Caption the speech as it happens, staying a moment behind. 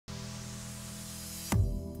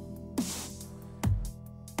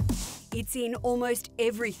It's in almost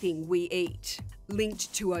everything we eat,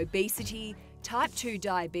 linked to obesity, type 2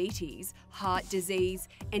 diabetes, heart disease,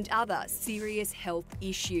 and other serious health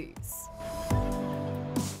issues.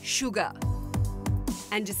 Sugar.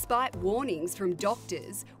 And despite warnings from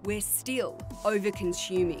doctors, we're still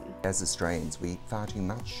over-consuming. As Australians, we eat far too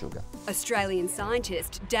much sugar. Australian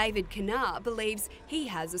scientist David Kannar believes he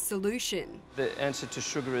has a solution. The answer to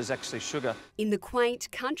sugar is actually sugar. In the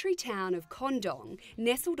quaint country town of Condong,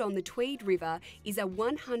 nestled on the Tweed River, is a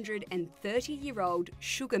 130-year-old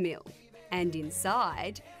sugar mill. And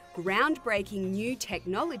inside, groundbreaking new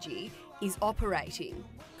technology is operating,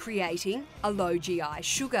 creating a low GI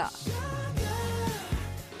sugar.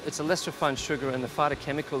 It's a less refined sugar, and the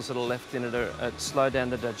phytochemicals that are left in it slow down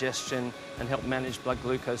the digestion and help manage blood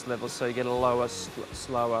glucose levels, so you get a lower,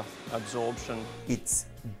 slower absorption. It's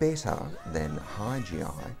better than high GI,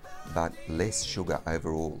 but less sugar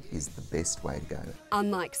overall is the best way to go.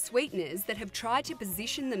 Unlike sweeteners that have tried to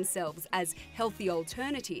position themselves as healthy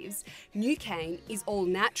alternatives, Nucane is all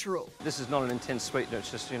natural. This is not an intense sweetener, it's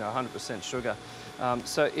just 100% sugar.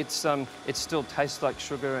 So it still tastes like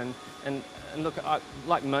sugar, and look,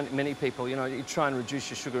 like many people, you try and reduce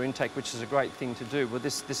your sugar intake, which is a great thing to do. Well,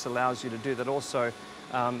 this allows you to do that. Also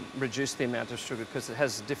reduce the amount of sugar because it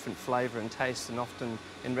has a different flavour and taste, and often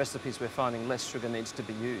in recipes we're finding less sugar needs to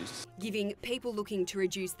be used. Giving people looking to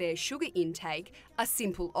reduce their sugar intake a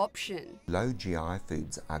simple option. Low GI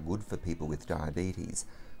foods are good for people with diabetes,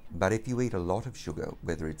 but if you eat a lot of sugar,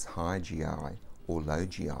 whether it's high GI or low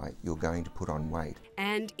GI, you're going to put on weight.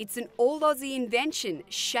 And it's an all-Aussie invention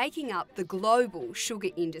shaking up the global sugar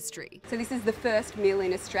industry. So this is the first mill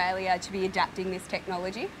in Australia to be adapting this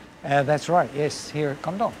technology? That's right, yes, here at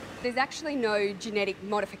Condong. There's actually no genetic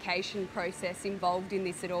modification process involved in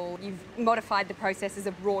this at all. You've modified the processes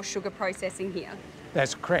of raw sugar processing here.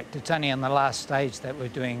 That's correct. It's only in the last stage that we're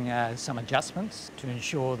doing some adjustments to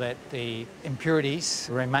ensure that the impurities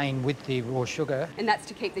remain with the raw sugar. And that's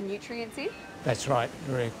to keep the nutrients in? That's right,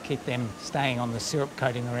 to keep them staying on the syrup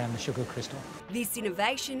coating around the sugar crystal. This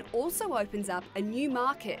innovation also opens up a new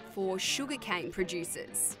market for sugarcane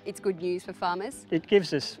producers. It's good news for farmers. It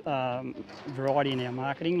gives us variety in our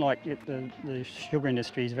marketing. Like the sugar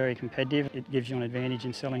industry is very competitive. It gives you an advantage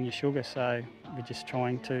in selling your sugar, so we're just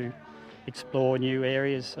trying to explore new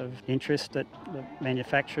areas of interest that the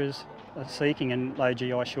manufacturers are seeking, and low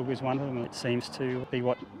GI sugar is one of them. It seems to be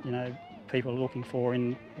what people are looking for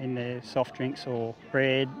in their soft drinks or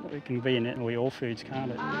bread. It can be in all foods,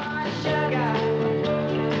 can't it?